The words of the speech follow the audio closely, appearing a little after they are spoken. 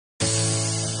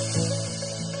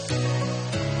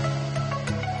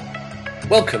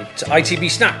Welcome to ITB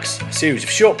Snax, a series of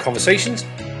short conversations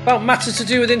about matters to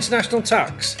do with international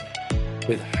tax,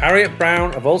 with Harriet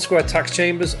Brown of Old Square Tax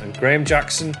Chambers and Graham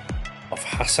Jackson of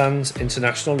Hassans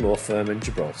International Law Firm in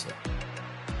Gibraltar.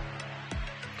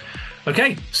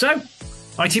 Okay, so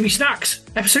ITB Snax,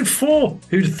 episode 4.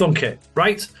 Who'd have thunk it,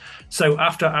 right? So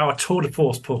after our tour de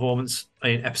force performance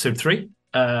in episode 3,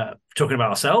 talking about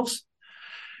ourselves,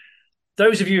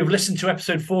 those of you who've listened to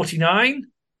episode 49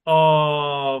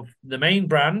 of the main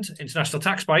brand, International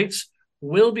Tax Bites,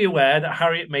 will be aware that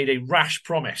Harriet made a rash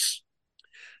promise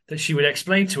that she would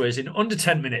explain to us in under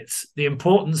 10 minutes the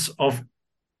importance of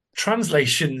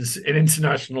translations in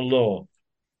international law.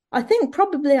 I think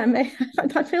probably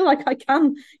I feel like I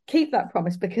can keep that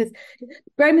promise because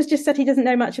Graham has just said he doesn't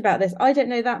know much about this. I don't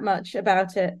know that much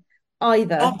about it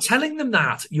either. I'm telling them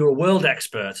that. You're a world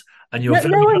expert and you're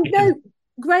No,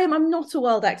 Graham, I'm not a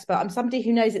world expert. I'm somebody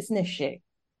who knows it's an issue.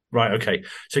 Right, okay.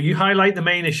 So you highlight the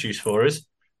main issues for us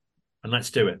and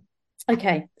let's do it.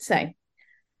 Okay,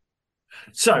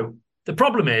 So the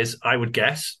problem is, I would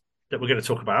guess, that we're going to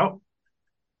talk about,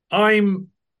 I'm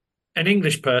an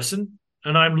English person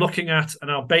and I'm looking at an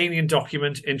Albanian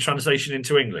document in translation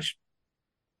into English.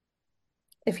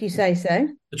 if you say so.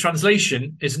 The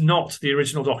translation is not the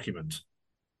original document.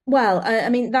 Well, I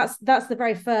mean, that's the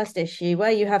very first issue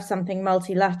where you have something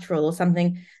multilateral or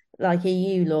something like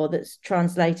EU law that's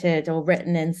translated or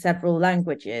written in several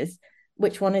languages.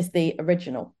 Which one is the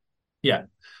original? Yeah.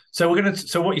 So what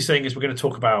you're saying is we're going to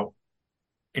talk about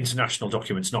international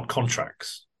documents, not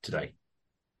contracts today.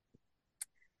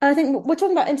 I think we're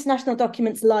talking about international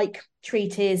documents like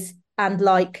treaties and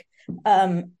like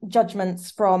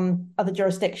judgments from other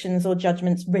jurisdictions or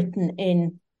judgments written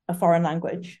in a foreign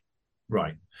language.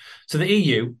 Right. So the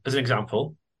EU, as an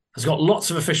example, has got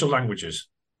lots of official languages.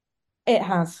 It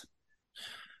has.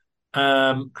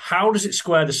 How does it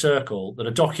square the circle that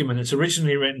a document that's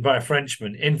originally written by a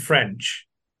Frenchman in French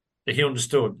that he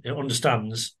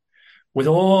understands, with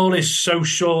all his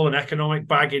social and economic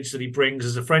baggage that he brings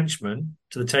as a Frenchman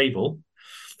to the table,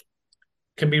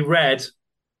 can be read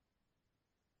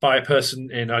by a person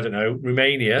in, I don't know,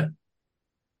 Romania,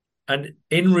 and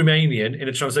in Romanian, in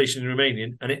a translation in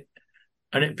Romanian,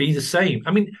 and it be the same.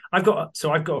 I mean, I've got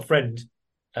a friend,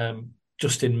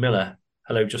 Justin Miller.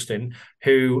 Hello, Justin,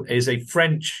 who is a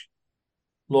French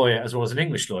lawyer as well as an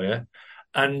English lawyer.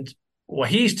 And what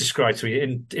he's described to me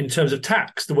in terms of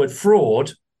tax, the word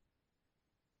fraud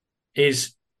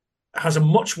has a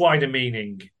much wider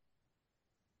meaning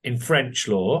in French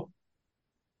law,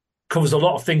 covers a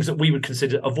lot of things that we would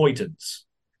consider avoidance.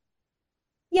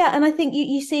 Yeah, and I think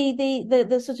you see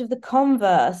the sort of the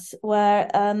converse where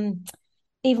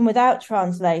even without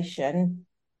translation,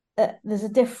 there's a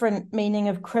different meaning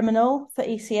of criminal for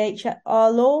ECHR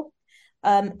law.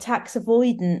 Tax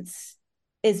avoidance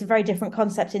is a very different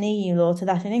concept in EU law to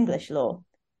that in English law.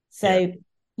 So, yeah.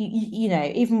 You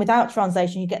know, even without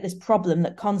translation, you get this problem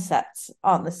that concepts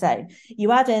aren't the same.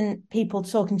 You add in people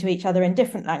talking to each other in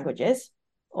different languages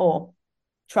or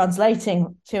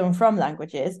translating to and from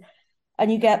languages,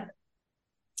 and you get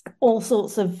all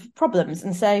sorts of problems.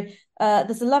 And so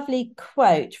there's a lovely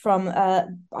quote from, I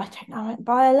don't know,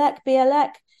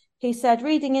 Bialek. He said,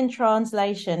 reading in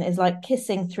translation is like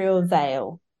kissing through a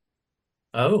veil.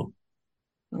 Oh.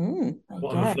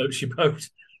 What on a float your boat.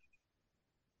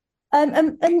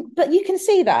 But you can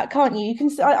see that, can't you? You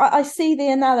can. I see the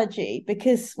analogy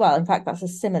because, well, in fact, that's a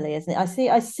simile, isn't it?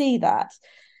 I see that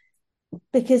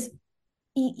because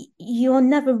you're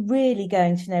never really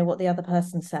going to know what the other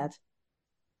person said.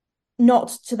 Not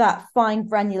to that fine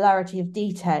granularity of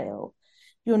detail.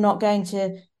 You're not going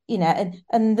to, you know,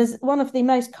 and there's one of the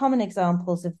most common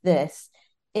examples of this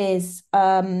is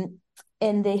in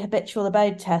the habitual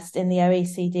abode test in the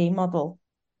OECD model.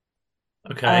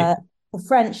 Okay. The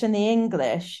French and the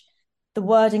English, the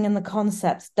wording and the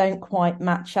concepts don't quite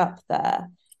match up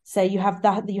there. So you have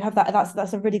that.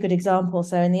 That's a really good example.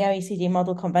 So in the OECD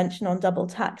Model Convention on Double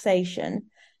Taxation,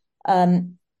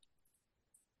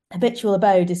 habitual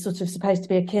abode is sort of supposed to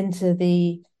be akin to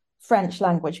the French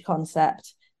language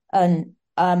concept, and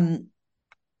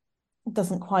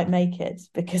doesn't quite make it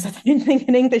because I don't think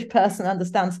an English person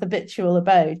understands habitual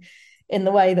abode in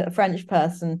the way that a French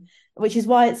person, which is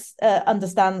why it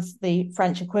understands the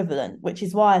French equivalent, which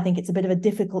is why I think it's a bit of a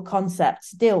difficult concept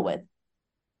to deal with.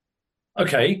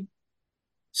 Okay,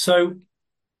 so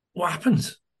what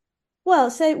happens?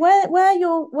 Well, so where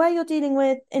you're dealing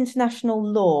with international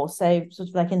law, so sort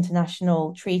of like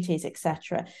international treaties,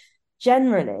 etc.,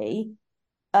 generally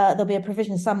there'll be a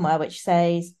provision somewhere which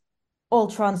says all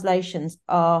translations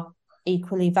are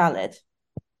equally valid.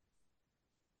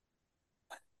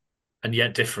 And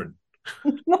yet different.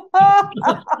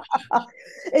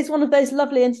 It's one of those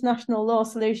lovely international law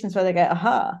solutions where they go,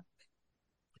 aha.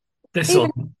 This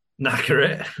Even will knacker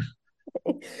it.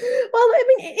 well, I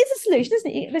mean, it is a solution,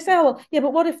 isn't it? They say, oh, well, yeah,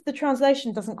 but what if the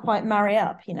translation doesn't quite marry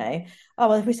up? Oh,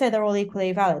 well, if we say they're all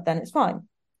equally valid, then it's fine.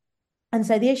 And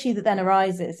so the issue that then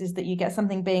arises is that you get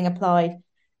something being applied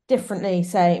differently.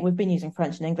 Say, we've been using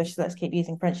French and English, so let's keep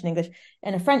using French and English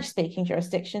in a French-speaking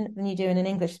jurisdiction than you do in an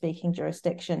English-speaking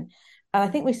jurisdiction. And I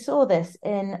think we saw this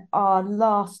in our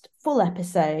last full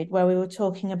episode where we were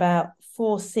talking about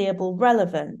foreseeable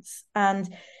relevance.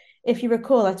 And if you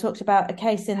recall, I talked about a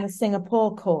case in the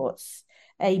Singapore courts,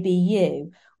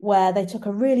 ABU, where they took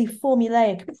a really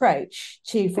formulaic approach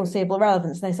to foreseeable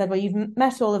relevance. And they said, well, you've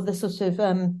met all of the sort of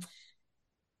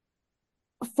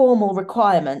formal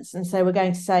requirements, and so we're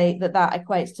going to say that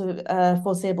equates to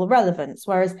foreseeable relevance.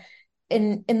 Whereas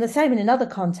in other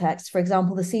contexts, for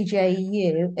example, the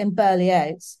CJEU in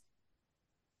Berlioz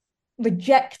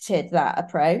rejected that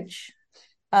approach,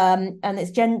 and it's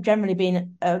generally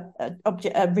been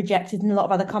rejected in a lot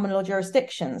of other common law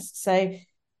jurisdictions. So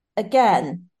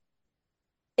again,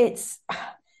 it's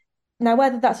now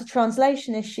whether that's a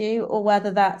translation issue or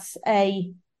whether that's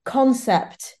a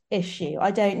concept issue, I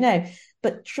don't know.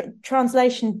 But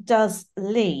translation does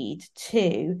lead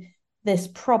to this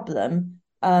problem,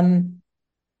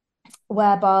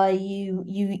 whereby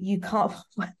you can't,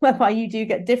 whereby you do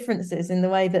get differences in the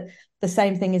way that the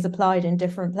same thing is applied in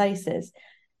different places.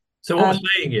 So what we're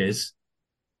saying is,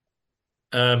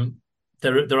 there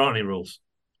aren't any rules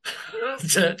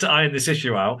to iron this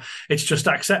issue out. It's just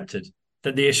accepted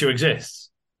that the issue exists.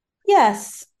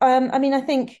 Yes, I mean, I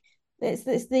think it's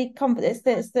the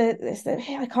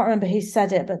I can't remember who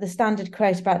said it, but the standard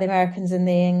quote about the Americans and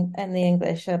the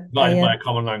English are By a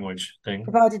common language thing.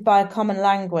 Provided by a common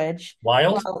language.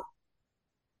 Wild? Well,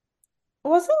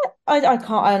 was it?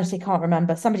 I honestly can't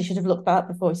remember. Somebody should have looked that up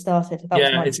before we started.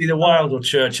 It's either Wilde or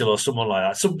Churchill or someone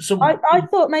like that. I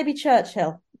thought maybe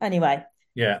Churchill. Anyway,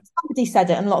 yeah, somebody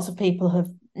said it, and lots of people have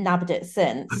nabbed it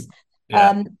since.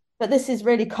 Yeah. But this is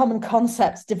really common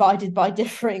concepts divided by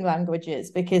differing languages,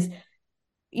 because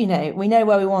we know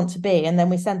where we want to be, and then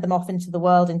we send them off into the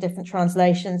world in different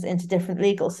translations into different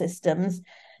legal systems,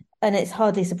 and it's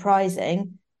hardly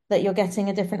surprising that you're getting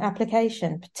a different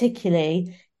application,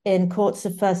 particularly in courts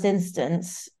of first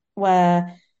instance,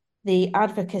 where the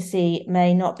advocacy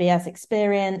may not be as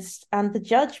experienced and the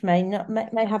judge may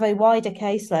have a wider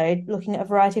caseload looking at a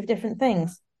variety of different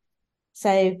things.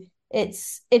 So it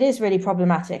is really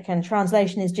problematic, and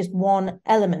translation is just one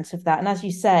element of that. And as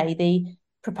you say, the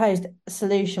proposed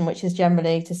solution, which is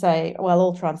generally to say, well,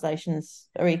 all translations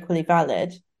are equally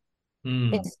valid,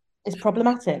 is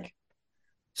problematic.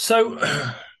 So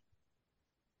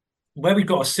where we've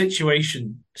got a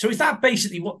situation, so is that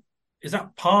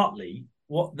partly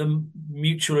what the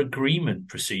mutual agreement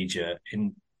procedure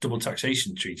in double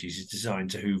taxation treaties is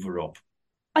designed to hoover up?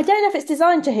 I don't know if it's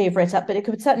designed to hoover it up, but it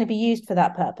could certainly be used for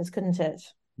that purpose, couldn't it?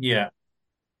 Yeah.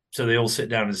 So they all sit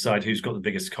down and decide who's got the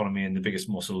biggest economy and the biggest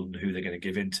muscle and who they're going to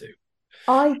give into.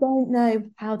 I don't know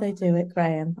how they do it,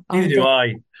 Graham. Neither do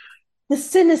I. The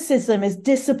cynicism is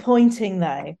disappointing,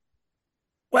 though.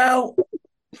 Well,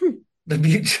 the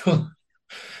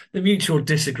mutual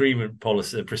disagreement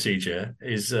policy procedure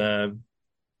is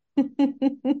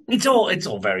it's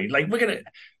all very like we're gonna.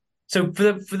 So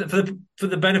for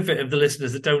the benefit of the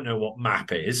listeners that don't know what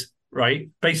MAP is, right?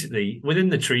 Basically, within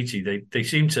the treaty, they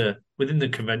seem to, within the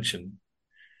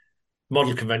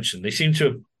model convention, they seem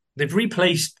to they've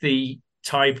replaced the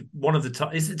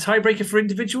is it tiebreaker for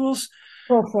individuals?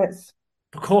 Corporates.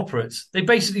 For corporates. They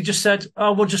basically just said,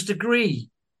 oh, we'll just agree.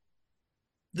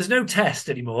 There's no test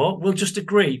anymore. We'll just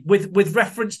agree with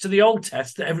reference to the old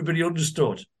test that everybody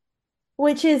understood.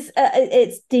 Which is,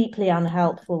 it's deeply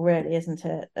unhelpful, really, isn't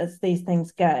it? As these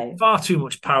things go, far too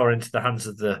much power into the hands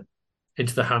of the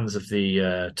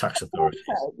tax authorities.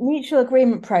 Also, mutual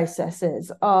agreement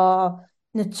processes are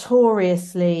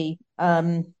notoriously,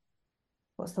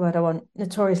 what's the word I want?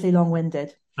 Notoriously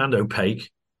long-winded and opaque.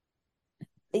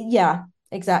 Yeah,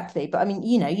 exactly. But I mean,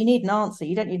 you need an answer.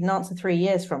 You don't need an answer 3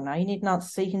 years from now. You need an answer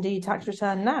so you can do your tax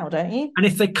return now, don't you? And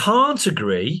if they can't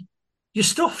agree, you're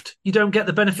stuffed. You don't get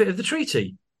the benefit of the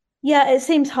treaty. Yeah, it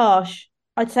seems harsh.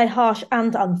 I'd say harsh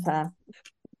and unfair.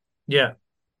 Yeah.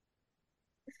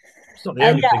 It's not the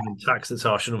only thing in tax that's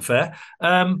harsh and unfair.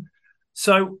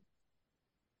 So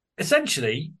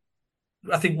essentially,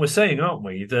 I think we're saying, aren't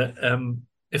we, that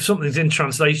if something's in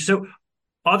translation, so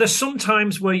are there some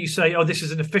times where you say, oh, this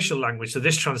is an official language, so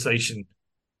this translation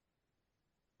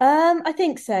I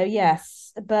think so,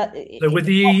 yes. But So with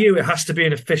the EU, it has to be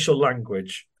an official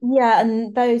language. yeah,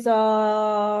 and those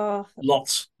are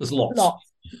Lots. There's lots. lots.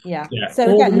 Yeah. Yeah. So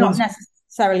All the again, not ones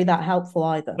necessarily that helpful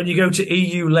either. when you go to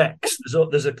EU Lex,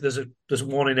 there's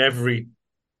one in every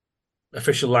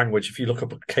official language. If you look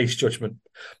up a case judgment,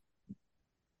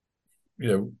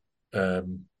 you know,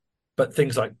 but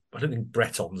things like I don't think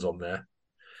Breton's on there.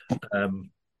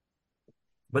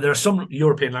 But there are some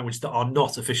European languages that are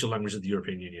not official language of the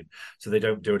European Union, so they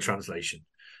don't do a translation.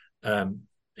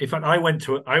 In fact, I went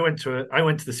to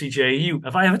the CJEU.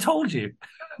 Have I ever told you?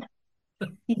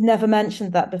 You've never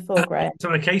mentioned that before, Graham.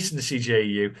 On a case in the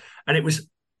CJEU, and it was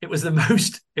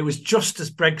just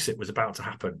as Brexit was about to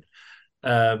happen.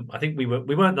 I think we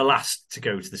weren't the last to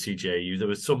go to the CJEU. There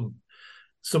was some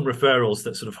referrals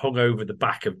that sort of hung over the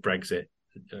back of Brexit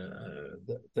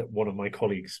that one of my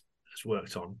colleagues has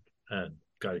worked on,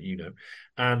 guy that you know,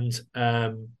 and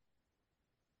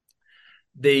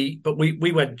but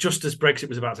we went just as Brexit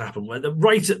was about to happen. We're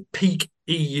right at peak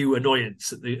EU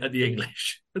annoyance at the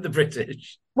English, at the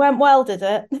British. Went well, did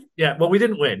it? Yeah, well, we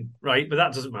didn't win, right? But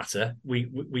that doesn't matter. We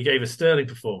gave a sterling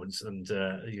performance, and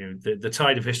the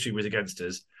tide of history was against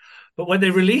us. But when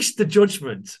they released the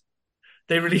judgment,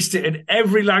 they released it in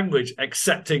every language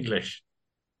except English.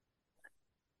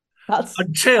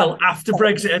 Until after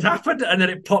Brexit had happened, and then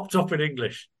it popped up in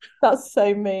English. That's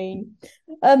so mean.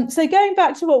 So going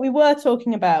back to what we were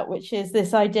talking about, which is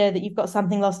this idea that you've got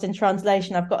something lost in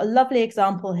translation, I've got a lovely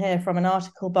example here from an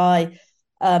article by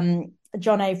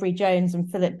John Avery Jones and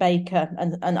Philip Baker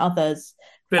and others.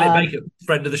 Philip Baker,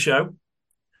 friend of the show.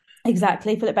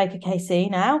 Exactly, Philip Baker KC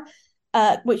now,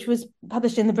 which was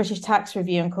published in the British Tax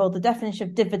Review and called The Definition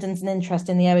of Dividends and Interest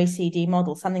in the OECD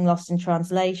Model, Something Lost in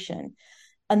Translation.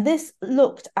 And this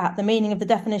looked at the meaning of the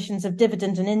definitions of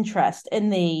dividend and interest in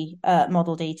the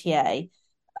model DTA,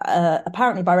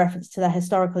 apparently by reference to their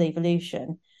historical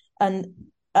evolution. And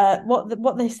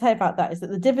what they say about that is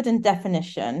that the dividend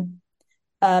definition,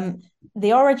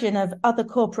 the origin of other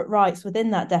corporate rights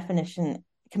within that definition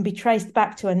can be traced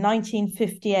back to a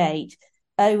 1958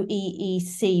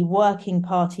 OEEC Working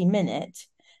Party minute.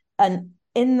 And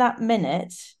in that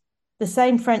minute, the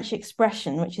same French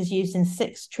expression, which is used in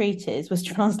 6 treaties, was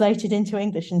translated into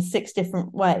English in 6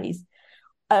 different ways,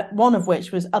 one of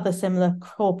which was other similar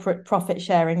corporate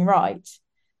profit-sharing right.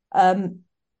 And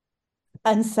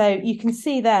so you can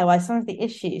see there why some of the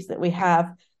issues that we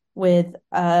have with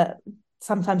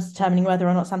sometimes determining whether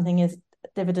or not something is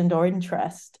dividend or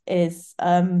interest is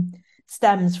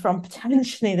stems from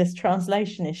potentially this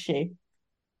translation issue.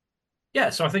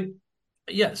 So I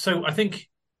think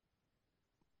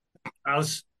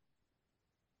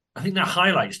that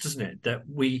highlights, doesn't it, that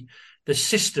the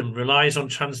system relies on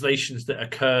translations that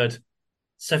occurred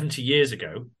 70 years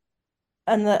ago,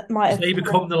 and that might have they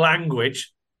become the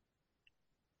language,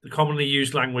 the commonly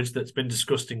used language that's been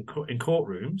discussed in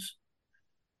courtrooms.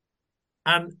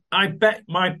 And I bet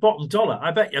my bottom dollar,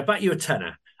 I bet you a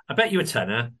tenner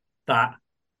that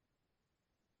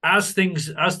as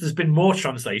there's been more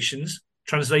translation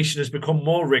has become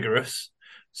more rigorous.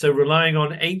 So relying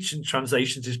on ancient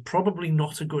translations is probably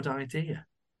not a good idea.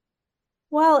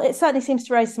 Well, it certainly seems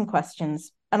to raise some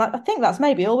questions. And I think that's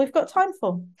maybe all we've got time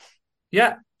for.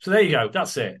 Yeah. So there you go.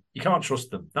 That's it. You can't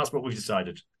trust them. That's what we've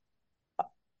decided.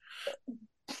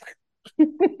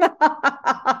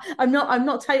 I'm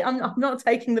not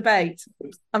taking the bait.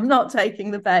 I'm not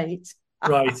taking the bait.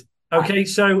 Right. Okay.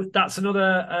 So that's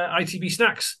another ITB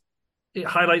Snax. It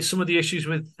highlights some of the issues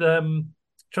with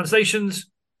translations.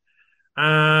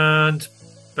 And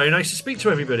very nice to speak to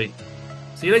everybody.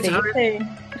 See you later, Harriet. Soon.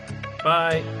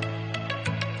 Bye.